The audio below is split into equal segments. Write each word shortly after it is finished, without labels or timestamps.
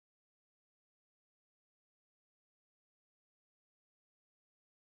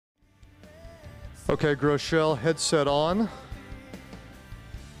Okay, Groeschel, headset on.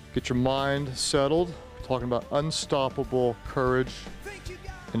 Get your mind settled. We're talking about unstoppable courage,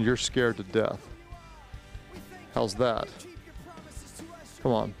 and you're scared to death. How's that?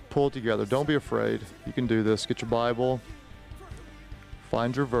 Come on, pull it together. Don't be afraid. You can do this. Get your Bible.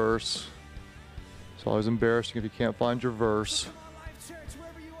 Find your verse. It's always embarrassing if you can't find your verse.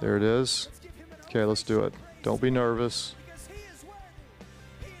 There it is. Okay, let's do it. Don't be nervous.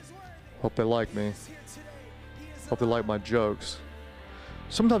 Hope they like me. Hope they like my jokes.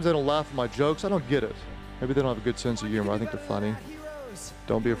 Sometimes they don't laugh at my jokes. I don't get it. Maybe they don't have a good sense of humor. I think they're funny.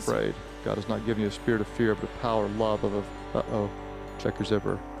 Don't be afraid. God has not given you a spirit of fear, but a power, love, of uh-oh, check your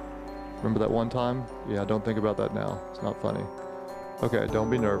zipper. Remember that one time? Yeah, don't think about that now. It's not funny. Okay,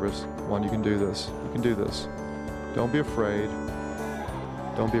 don't be nervous. Come on, you can do this. You can do this. Don't be afraid.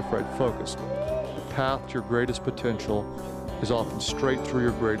 Don't be afraid. Focus. The path to your greatest potential is often straight through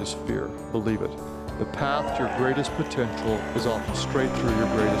your greatest fear. Believe it. The path to your greatest potential is often straight through your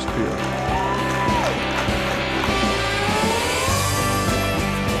greatest fear.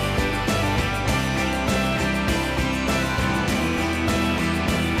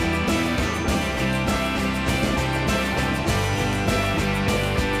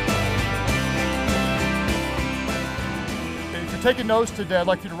 Taking notes today, I'd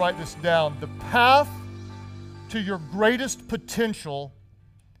like you to write this down. The path to your greatest potential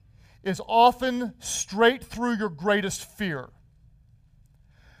is often straight through your greatest fear.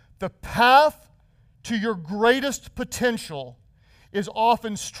 The path to your greatest potential is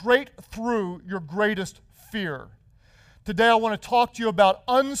often straight through your greatest fear. Today I want to talk to you about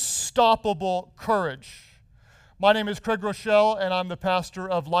unstoppable courage. My name is Craig Groeschel, and I'm the pastor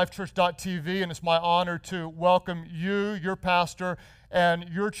of LifeChurch.tv, and it's my honor to welcome you, your pastor, and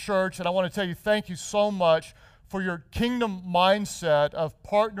your church. And I want to tell you thank you so much for your kingdom mindset of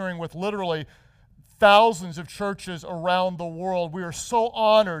partnering with literally thousands of churches around the world. We are so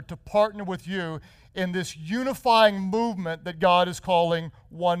honored to partner with you in this unifying movement that God is calling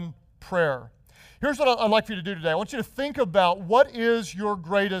OnePrayer. Here's what I'd like for you to do today. I want you to think about what is your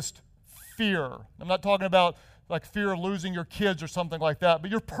greatest fear. I'm not talking about like fear of losing your kids or something like that, but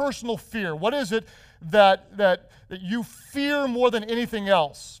your personal fear. What is it that you fear more than anything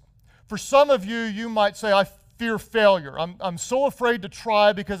else? For some of you, you might say, I fear failure. I'm so afraid to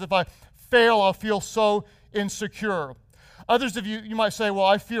try because if I fail, I'll feel so insecure. Others of you might say, well,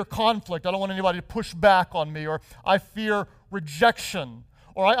 I fear conflict. I don't want anybody to push back on me. Or I fear rejection.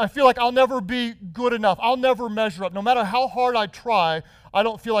 Or I feel like I'll never be good enough. I'll never measure up. No matter how hard I try, I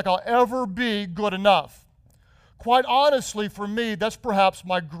don't feel like I'll ever be good enough. Quite honestly, for me, that's perhaps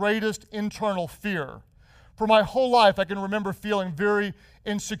my greatest internal fear. For my whole life, I can remember feeling very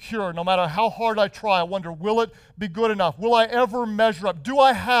insecure. No matter how hard I try, I wonder, will it be good enough? Will I ever measure up? Do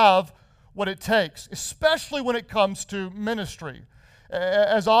I have what it takes? Especially when it comes to ministry.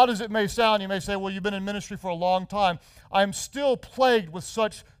 As odd as it may sound, you may say, well, you've been in ministry for a long time. I'm still plagued with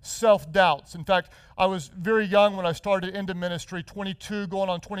such self-doubts. In fact, I was very young when I started into ministry, 22, going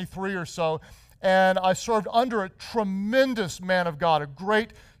on 23 or so, and I served under a tremendous man of God, a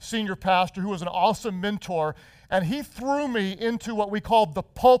great senior pastor who was an awesome mentor. And he threw me into what we called the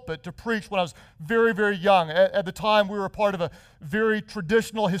pulpit to preach when I was very, very young. At the time, we were a part of a very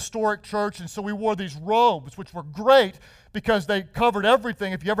traditional, historic church, and so we wore these robes, which were great because they covered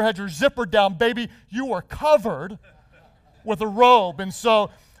everything. If you ever had your zipper down, baby, you were covered with a robe. And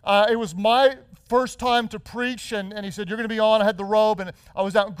so it was my first time to preach, and he said, you're going to be on. I had the robe, and I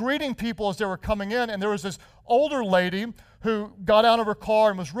was out greeting people as they were coming in, and there was this older lady who got out of her car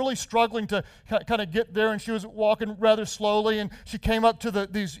and was really struggling to kind of get there, and she was walking rather slowly, and she came up to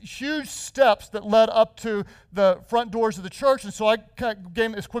these huge steps that led up to the front doors of the church, and so I kind of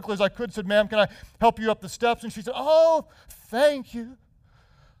came as quickly as I could, said, ma'am, can I help you up the steps? And she said, oh, thank you.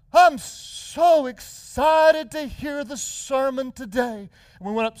 I'm so excited to hear the sermon today. And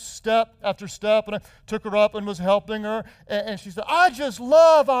we went up step after step, and I took her up and was helping her. And she said, I just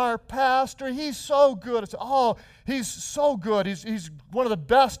love our pastor. He's so good. I said, oh, he's so good. He's one of the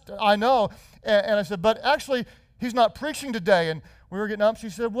best I know. And I said, but actually, he's not preaching today. And we were getting up. She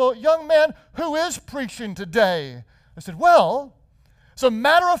said, well, young man, who is preaching today? I said, well, as a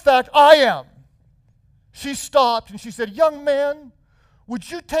matter of fact, I am. She stopped, and she said, young man, would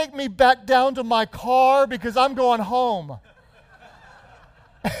you take me back down to my car because I'm going home?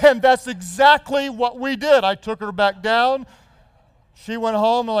 And that's exactly what we did. I took her back down. She went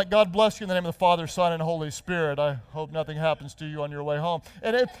home. I'm like, God bless you in the name of the Father, Son, and Holy Spirit. I hope nothing happens to you on your way home.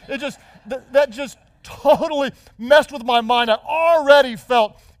 And that just totally messed with my mind. I already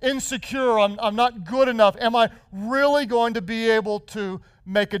felt insecure. I'm not good enough. Am I really going to be able to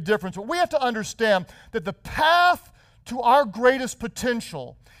make a difference. But we have to understand that the path to our greatest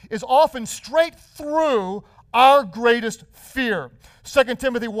potential is often straight through our greatest fear. 2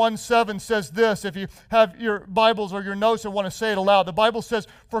 Timothy 1:7 says this, if you have your Bibles or your notes and want to say it aloud. The Bible says,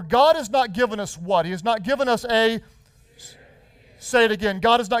 "For God has not given us" what? He has not given us a... Say it again.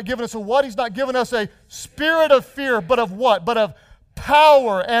 God has not given us a what? He's not given us a spirit of fear, but of what? But of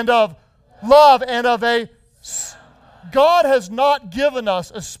power and of love and of a... God has not given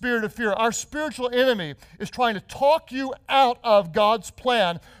us a spirit of fear. Our spiritual enemy is trying to talk you out of God's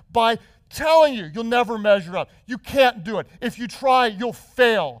plan by telling you you'll never measure up. You can't do it. If you try, you'll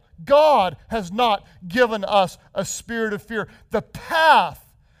fail. God has not given us a spirit of fear. The path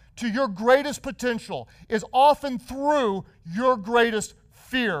to your greatest potential is often through your greatest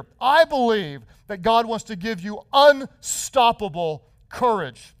fear. I believe that God wants to give you unstoppable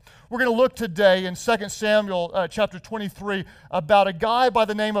courage. We're going to look today in 2 Samuel chapter 23 about a guy by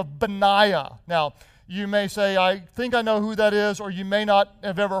the name of Benaiah. Now, you may say, I think I know who that is, or you may not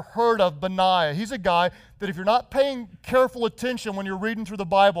have ever heard of Benaiah. He's a guy that if you're not paying careful attention when you're reading through the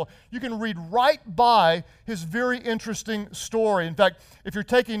Bible, you can read right by his very interesting story. In fact, if you're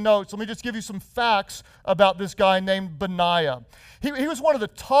taking notes, let me just give you some facts about this guy named Benaiah. He was one of the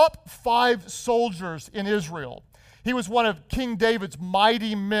top 5 soldiers in Israel. He was one of King David's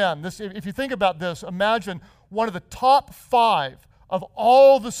mighty men. If you think about this, imagine one of the top 5 of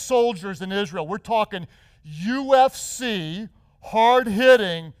all the soldiers in Israel. We're talking UFC,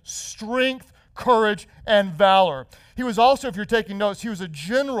 hard-hitting, strength, courage, and valor. He was also, if you're taking notes, he was a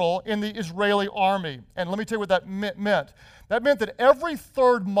general in the Israeli army. And let me tell you what that meant. That meant that every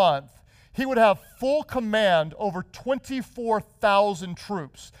 3rd month, he would have full command over 24,000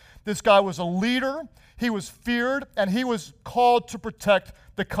 troops. This guy was a leader. He was feared, and he was called to protect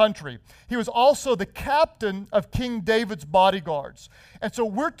the country. He was also the captain of King David's bodyguards. And so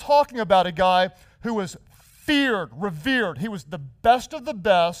we're talking about a guy who was feared, revered. He was the best of the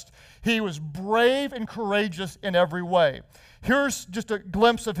best. He was brave and courageous in every way. Here's just a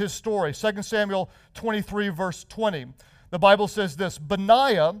glimpse of his story. 2 Samuel 23, verse 20. The Bible says this,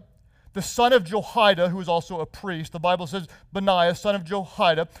 Benaiah, the son of Jehoiada, who was also a priest, the Bible says Benaiah, son of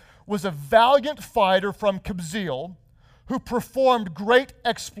Jehoiada, was a valiant fighter from Kabzeel who performed great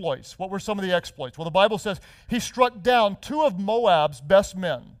exploits. What were some of the exploits? Well, the Bible says he struck down 2 of Moab's best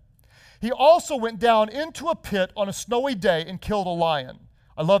men. He also went down into a pit on a snowy day and killed a lion.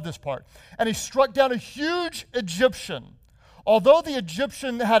 I love this part. And he struck down a huge Egyptian. Although the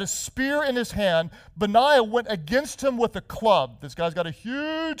Egyptian had a spear in his hand, Benaiah went against him with a club. This guy's got a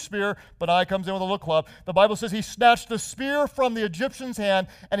huge spear. Benaiah comes in with a little club. The Bible says he snatched the spear from the Egyptian's hand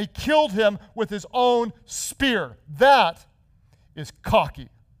and he killed him with his own spear. That is cocky.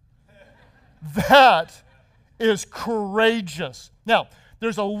 That is courageous. Now,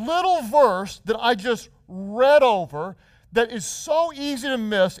 there's a little verse that I just read over that is so easy to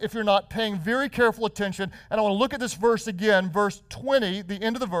miss if you're not paying very careful attention. And I want to look at this verse again, verse 20, the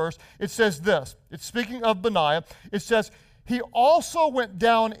end of the verse. It says this. It's speaking of Benaiah. It says, he also went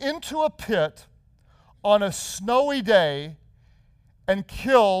down into a pit on a snowy day and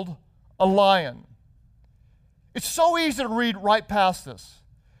killed a lion. It's so easy to read right past this.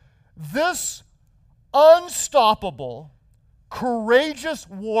 This unstoppable, courageous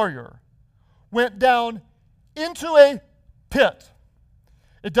warrior went down into a pit.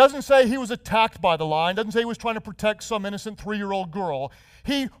 It doesn't say he was attacked by the lion. It doesn't say he was trying to protect some innocent 3-year-old girl.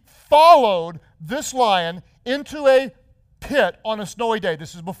 He followed this lion into a pit on a snowy day.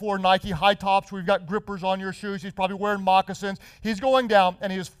 This is before Nike high tops where you've got grippers on your shoes. He's probably wearing moccasins. He's going down and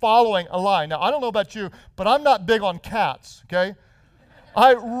he is following a lion. Now, I don't know about you, but I'm not big on cats, okay?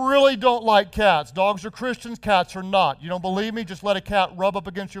 I really don't like cats. Dogs are Christians, cats are not. You don't believe me? Just let a cat rub up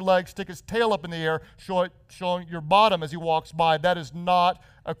against your leg, stick his tail up in the air, showing your bottom as he walks by. That is not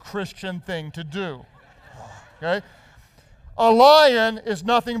a Christian thing to do. Okay? A lion is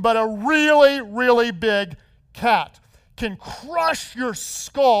nothing but a really, really big cat. Can crush your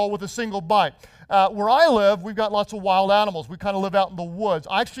skull with a single bite. Where I live, we've got lots of wild animals. We kind of live out in the woods.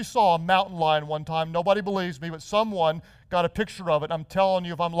 I actually saw a mountain lion one time. Nobody believes me, but someone got a picture of it. I'm telling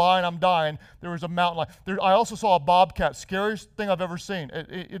you, if I'm lying, I'm dying. There was a mountain lion. I also saw a bobcat. Scariest thing I've ever seen.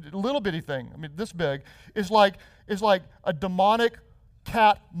 A little bitty thing. I mean, this big. Is like a demonic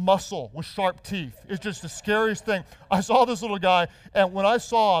cat muscle with sharp teeth. It's just the scariest thing. I saw this little guy, and when I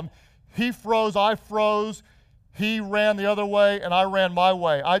saw him, he froze, I froze. He ran the other way, and I ran my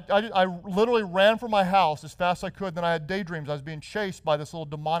way. I literally ran from my house as fast as I could. Then I had daydreams. I was being chased by this little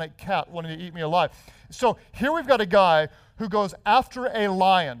demonic cat wanting to eat me alive. So here we've got a guy who goes after a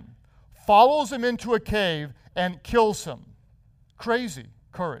lion, follows him into a cave, and kills him. Crazy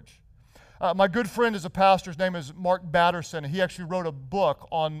courage. My good friend is a pastor. His name is Mark Batterson, and he actually wrote a book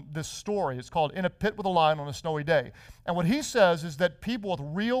on this story. It's called In a Pit with a Lion on a Snowy Day. And what he says is that people with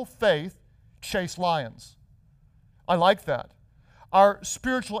real faith chase lions. I like that. Our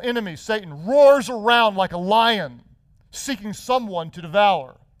spiritual enemy, Satan, roars around like a lion, seeking someone to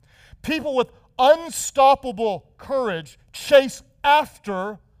devour. People with unstoppable courage chase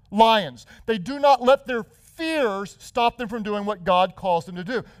after lions. They do not let their fears stop them from doing what God calls them to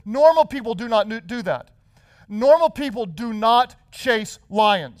do. Normal people do not do that. Normal people do not chase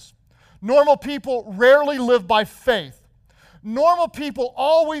lions. Normal people rarely live by faith. Normal people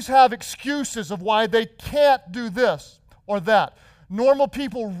always have excuses of why they can't do this or that. Normal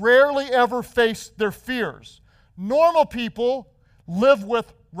people rarely ever face their fears. Normal people live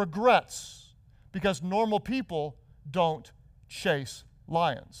with regrets because normal people don't chase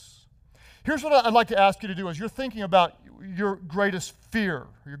lions. Here's what I'd like to ask you to do as you're thinking about your greatest fear,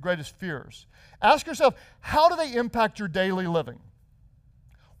 your greatest fears. Ask yourself, how do they impact your daily living?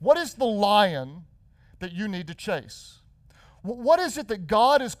 What is the lion that you need to chase? What is it that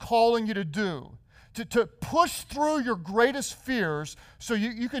God is calling you to do? To push through your greatest fears so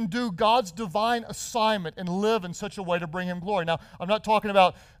you can do God's divine assignment and live in such a way to bring Him glory. Now, I'm not talking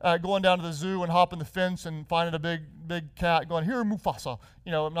about going down to the zoo and hopping the fence and finding a big cat going, here, Mufasa.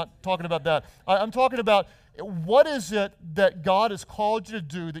 I'm not talking about that. I'm talking about what is it that God has called you to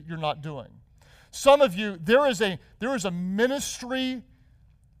do that you're not doing. Some of you, there is a ministry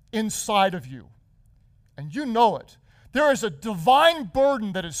inside of you, and you know it. There is a divine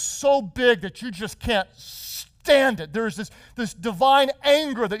burden that is so big that you just can't stand it. There is this divine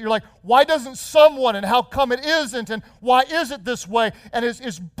anger that you're like, why doesn't someone, and how come it isn't, and why is it this way? And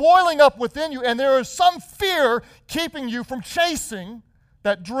it's boiling up within you, and there is some fear keeping you from chasing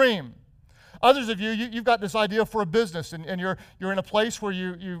that dream. Others of you've got this idea for a business, and you're in a place where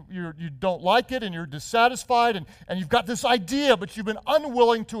you don't like it, and you're dissatisfied, and you've got this idea, but you've been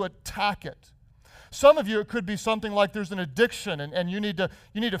unwilling to attack it. Some of you, it could be something like there's an addiction, and you need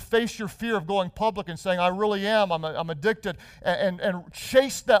to face your fear of going public and saying, I really am, I'm addicted, and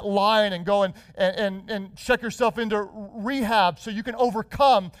chase that lion and go and check yourself into rehab so you can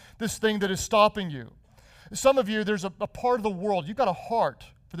overcome this thing that is stopping you. Some of you, there's a part of the world, you've got a heart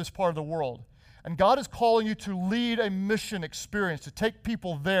for this part of the world, and God is calling you to lead a mission experience, to take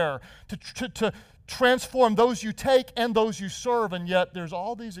people there, to transform those you take and those you serve, and yet there's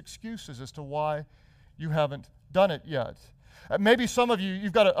all these excuses as to why you haven't done it yet. Maybe some of you,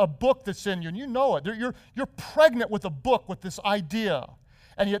 you've got a book that's in you, and you know it. You're pregnant with a book with this idea,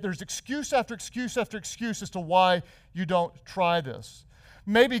 and yet there's excuse after excuse after excuse as to why you don't try this.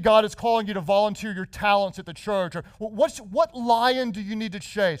 Maybe God is calling you to volunteer your talents at the church, or what lion do you need to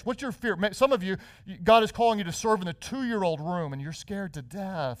chase? What's your fear? Some of you, God is calling you to serve in the 2-year-old room, and you're scared to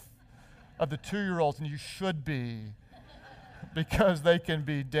death of the 2-year-olds, and you should be, because they can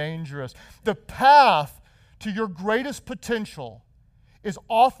be dangerous. The path to your greatest potential is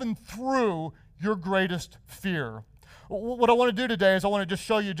often through your greatest fear. What I want to do today is I want to just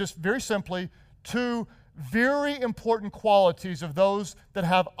show you just very simply 2 very important qualities of those that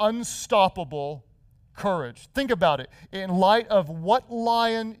have unstoppable courage. Think about it in light of what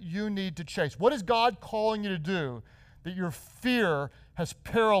lion you need to chase. What is God calling you to do that your fear has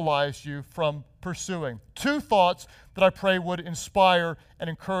paralyzed you from pursuing? 2 thoughts that I pray would inspire and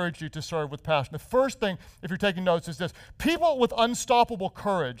encourage you to serve with passion. The first thing, if you're taking notes, is this. People with unstoppable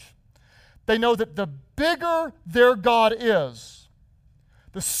courage, they know that the bigger their God is,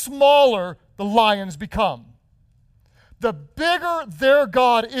 the smaller the lions become. The bigger their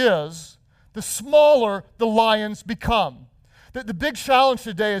God is, the smaller the lions become. The big challenge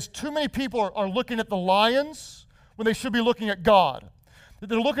today is too many people are looking at the lions when they should be looking at God.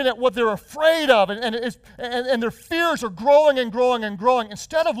 They're looking at what they're afraid of, and their fears are growing and growing and growing,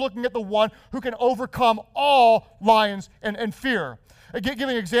 instead of looking at the one who can overcome all lions and fear. Giving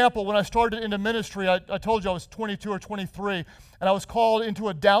an example, when I started into ministry, I told you I was 22 or 23, and I was called into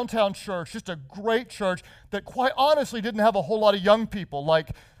a downtown church, just a great church that quite honestly didn't have a whole lot of young people, like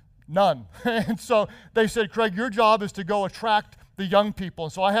none. And so they said, Craig, your job is to go attract the young people.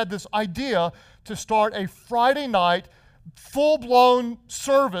 And so I had this idea to start a Friday night full-blown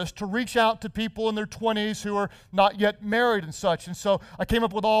service to reach out to people in their 20s who are not yet married and such. And so I came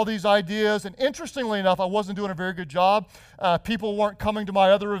up with all these ideas, and interestingly enough, I wasn't doing a very good job. People weren't coming to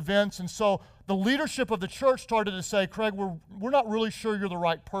my other events, and so the leadership of the church started to say, Craig, we're not really sure you're the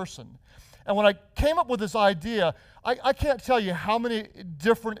right person. And when I came up with this idea, I can't tell you how many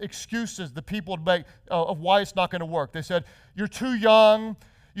different excuses the people would make of why it's not going to work. They said, you're too young,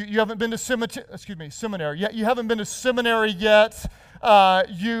 You haven't been to seminary. You haven't been to seminary yet.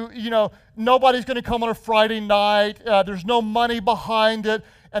 Nobody's going to come on a Friday night. There's no money behind it.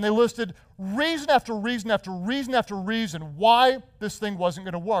 And they listed reason after reason after reason after reason why this thing wasn't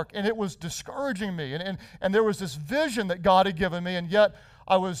going to work. And it was discouraging me. And there was this vision that God had given me, and yet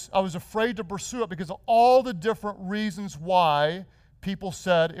I was afraid to pursue it because of all the different reasons why people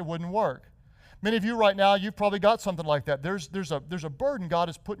said it wouldn't work. Many of you right now, you've probably got something like that. There's a burden God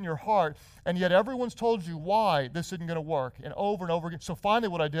has put in your heart, and yet everyone's told you why this isn't going to work, and over again. So finally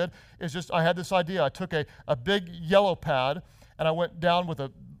what I did is I had this idea. I took a big yellow pad, and I went down with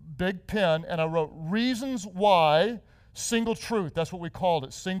a big pen, and I wrote reasons why, single truth. That's what we called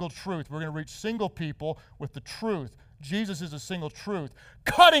it, single truth. We're going to reach single people with the truth. Jesus is a single truth.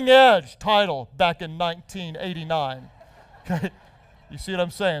 Cutting edge title back in 1989. Okay, you see what I'm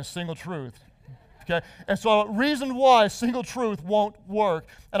saying? Single truth. Okay, and so reason why single truth won't work,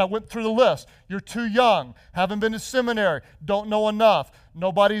 and I went through the list. You're too young, haven't been to seminary, don't know enough,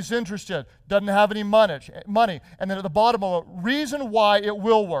 nobody's interested, doesn't have any money. And then at the bottom of it, reason why it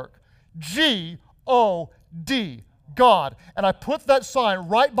will work. G-O-D, God. And I put that sign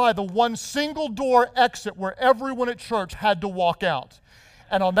right by the one single door exit where everyone at church had to walk out.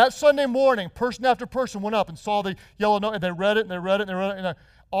 And on that Sunday morning, person after person went up and saw the yellow note, and they read it, and they read it, and they read it, and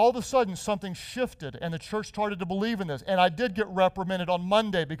all of a sudden something shifted, and the church started to believe in this. And I did get reprimanded on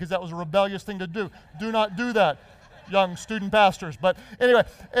Monday because that was a rebellious thing to do. Do not do that, young student pastors. But anyway,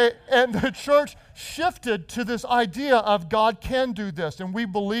 and the church shifted to this idea of God can do this, and we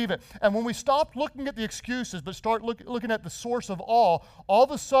believe it. And when we stopped looking at the excuses but start looking at the source of all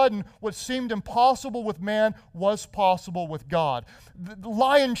of a sudden what seemed impossible with man was possible with God. The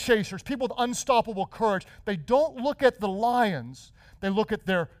lion chasers, people with unstoppable courage, they don't look at the lions, they look at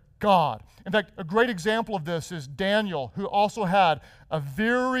their God. In fact, a great example of this is Daniel, who also had a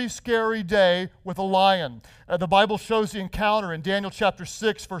very scary day with a lion. The Bible shows the encounter in Daniel chapter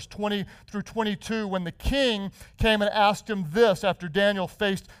 6, verse 20 through 22, when the king came and asked him this after Daniel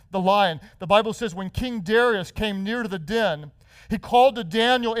faced the lion. The Bible says, when King Darius came near to the den, he called to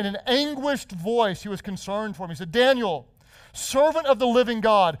Daniel in an anguished voice. He was concerned for him. He said, Daniel, servant of the living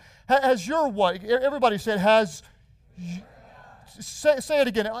God, has your what? Everybody said, has... Say it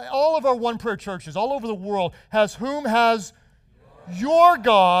again. All of our OnePrayer churches all over the world has your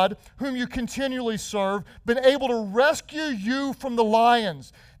God, whom you continually serve, been able to rescue you from the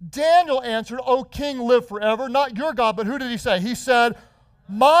lions? Daniel answered, O king, live forever. Not your God, but who did he say? He said,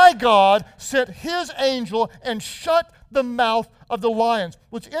 my God sent his angel and shut the mouth of the lions.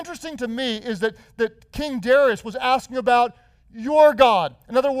 What's interesting to me is that King Darius was asking about your God.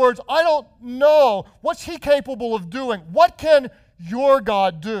 In other words, I don't know. What's he capable of doing? What can your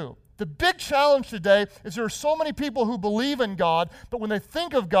God do? The big challenge today is there are so many people who believe in God, but when they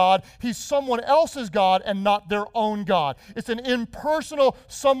think of God, he's someone else's God and not their own God. It's an impersonal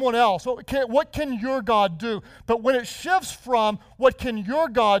someone else. So what can your God do? But when it shifts from what can your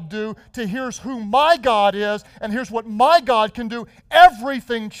God do to here's who my God is and here's what my God can do,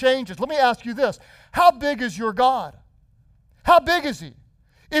 everything changes. Let me ask you this. How big is your God? How big is he?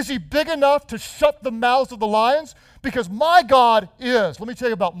 Is he big enough to shut the mouths of the lions? Because my God is. Let me tell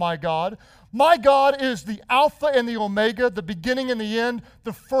you about my God. My God is the Alpha and the Omega, the beginning and the end,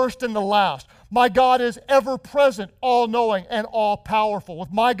 the first and the last. My God is ever present, all-knowing, and all-powerful.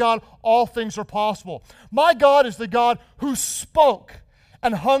 With my God, all things are possible. My God is the God who spoke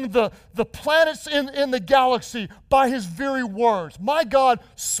and hung the planets in the galaxy by his very words. My God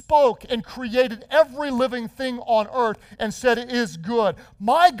spoke and created every living thing on earth and said it is good.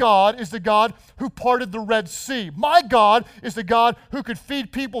 My God is the God who parted the Red Sea. My God is the God who could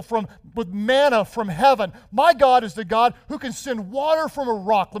feed people with manna from heaven. My God is the God who can send water from a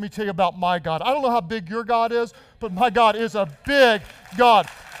rock. Let me tell you about my God. I don't know how big your God is, but my God is a big God.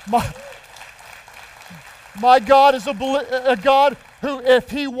 My God is a God who, if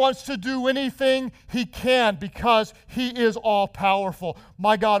he wants to do anything, he can because he is all-powerful.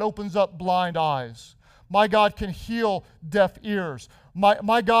 My God opens up blind eyes. My God can heal deaf ears.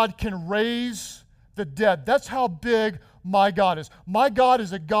 My God can raise the dead. That's how big my God is. My God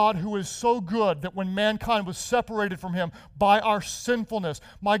is a God who is so good that when mankind was separated from him by our sinfulness,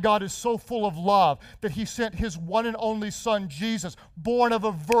 my God is so full of love that he sent his one and only son, Jesus, born of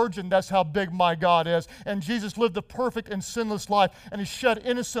a virgin. That's how big my God is. And Jesus lived a perfect and sinless life, and he shed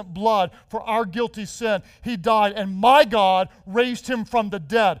innocent blood for our guilty sin. He died, and my God raised him from the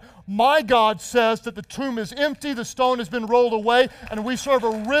dead. My God says that the tomb is empty, the stone has been rolled away, and we serve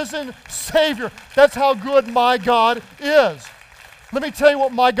a risen Savior. That's how good my God is. Let me tell you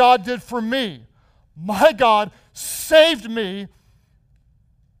what my God did for me. My God saved me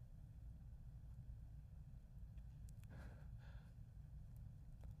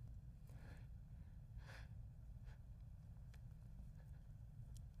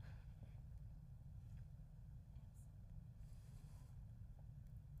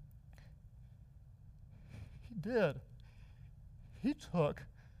did. He took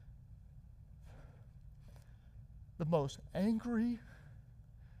the most angry,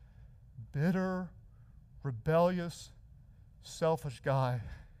 bitter, rebellious, selfish guy.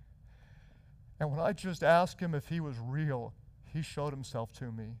 And when I just asked him if he was real, he showed himself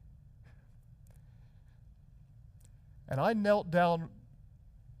to me. And I knelt down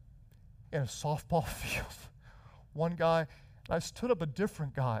in a softball field, one guy, and I stood up a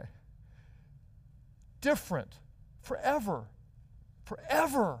different guy. Different, forever,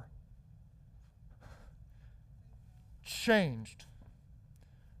 changed,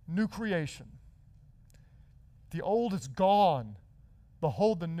 new creation. The old is gone,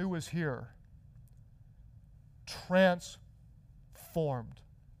 behold, the new is here. Transformed,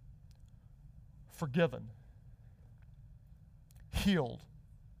 forgiven, healed,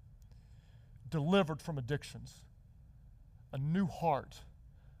 delivered from addictions, a new heart,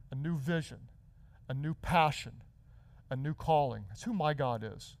 a new vision, a new passion, a new calling. That's who my God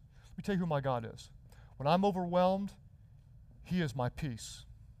is. Let me tell you who my God is. When I'm overwhelmed, He is my peace.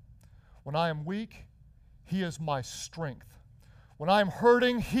 When I am weak, He is my strength. When I am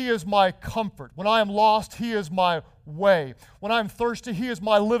hurting, He is my comfort. When I am lost, He is my way. When I am thirsty, He is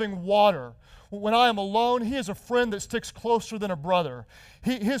my living water. When I am alone, He is a friend that sticks closer than a brother.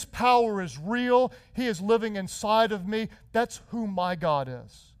 His power is real. He is living inside of me. That's who my God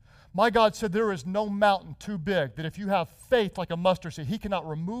is. My God said there is no mountain too big, that if you have faith like a mustard seed, He cannot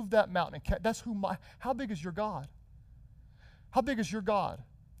remove that mountain. That's how big is your God? How big is your God?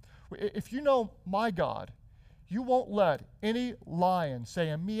 If you know my God, you won't let any lion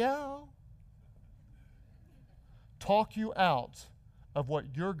saying meow talk you out of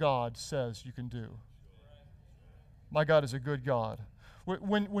what your God says you can do. My God is a good God.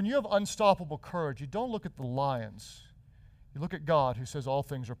 When you have unstoppable courage, you don't look at the lions. You look at God, who says all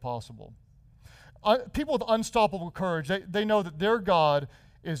things are possible. People with unstoppable courage, they know that their God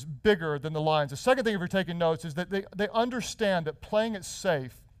is bigger than the lions. The second thing, if you're taking notes, is that they understand that playing it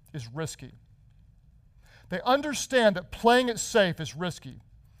safe is risky. They understand that playing it safe is risky.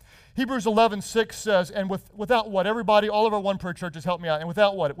 Hebrews 11:6 says, and without what? Everybody, all of our OnePrayer churches, help me out. And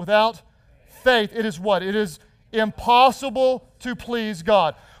without what? Without faith, it is what? It is impossible to please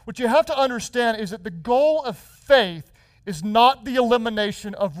God. What you have to understand is that the goal of faith is not the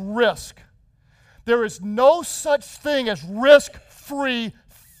elimination of risk. There is no such thing as risk-free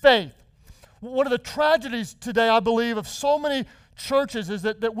faith. One of the tragedies today, I believe, of so many churches is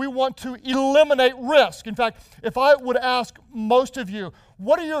that we want to eliminate risk. In fact, if I would ask most of you,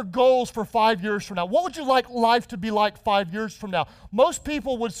 what are your goals for 5 years from now? What would you like life to be like 5 years from now? Most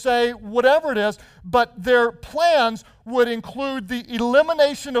people would say whatever it is, but their plans would include the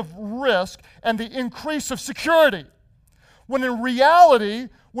elimination of risk and the increase of security. When in reality,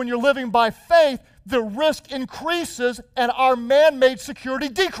 when you're living by faith, the risk increases and our man-made security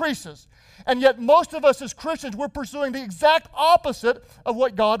decreases. And yet most of us as Christians, we're pursuing the exact opposite of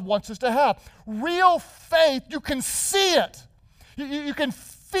what God wants us to have. Real faith, you can see it. You can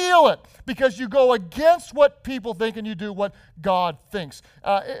feel it because you go against what people think and you do what God thinks.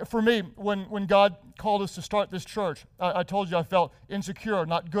 For me, when God called us to start this church, I told you I felt insecure,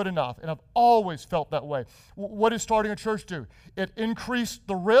 not good enough, and I've always felt that way. What does starting a church do? It increased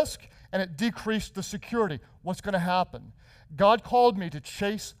the risk and it decreased the security. What's going to happen? God called me to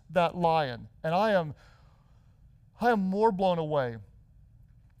chase that lion, and I am more blown away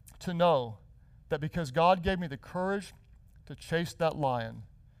to know that because God gave me the courage to chase that lion,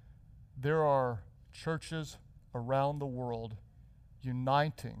 there are churches around the world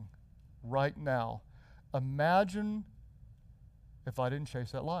uniting right now. Imagine if I didn't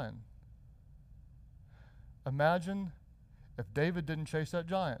chase that lion. Imagine if David didn't chase that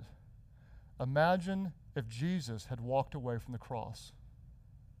giant. Imagine if Jesus had walked away from the cross.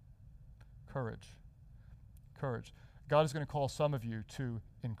 Courage. Courage. God is going to call some of you to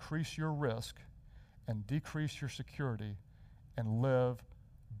increase your risk and decrease your security and live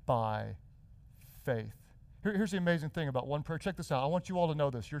by faith. Here's the amazing thing about OnePrayer. Check this out. I want you all to know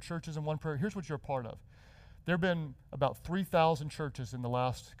this. Your church is in OnePrayer. Here's what you're a part of. There have been about 3,000 churches in the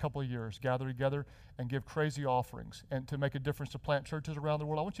last couple of years gather together and give crazy offerings and to make a difference to plant churches around the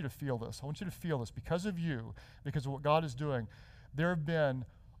world. I want you to feel this. I want you to feel this. Because of you, because of what God is doing, there have been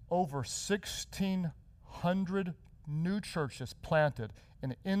over 1,600 new churches planted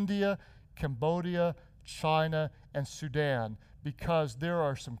in India, Cambodia, China, and Sudan because there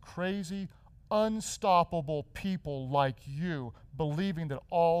are some crazy, unstoppable people like you believing that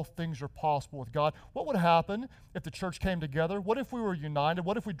all things are possible with God. What would happen if the church came together? What if we were united?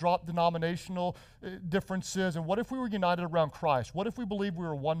 What if we dropped denominational differences? And what if we were united around Christ? What if we believed we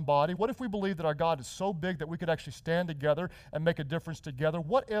were one body? What if we believed that our God is so big that we could actually stand together and make a difference together?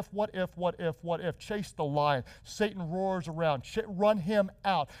 What if? Chase the lion. Satan roars around. Run him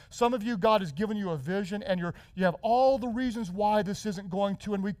out. Some of you, God has given you a vision, and you have all the reasons why this isn't going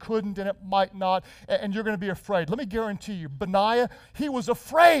to, and we couldn't, and it might not, and you're going to be afraid. Let me guarantee you, Benaiah, he was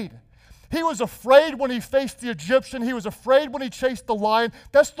afraid. He was afraid when he faced the Egyptian. He was afraid when he chased the lion.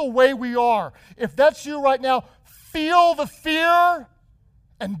 That's the way we are. If that's you right now, feel the fear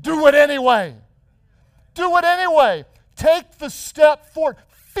and do it anyway. Do it anyway. Take the step forward.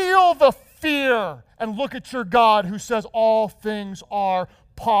 Feel the fear and look at your God who says all things are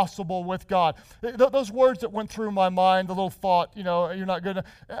possible with God. Those words that went through my mind, the little thought, you're not going to,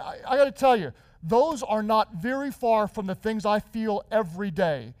 I got to tell you, those are not very far from the things I feel every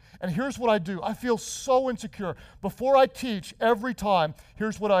day. And here's what I do. I feel so insecure. Before I teach, every time,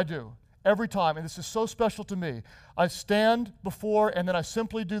 here's what I do. Every time, and this is so special to me, I stand before and then I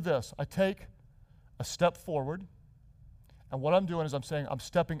simply do this. I take a step forward, and what I'm doing is I'm saying I'm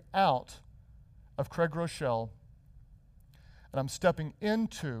stepping out of Craig Rochelle, and I'm stepping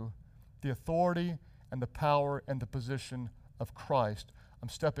into the authority and the power and the position of Christ. I'm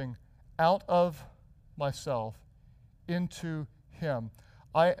stepping out of myself into Him.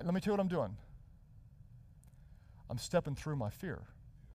 Let me tell you what I'm doing. I'm stepping through my fear.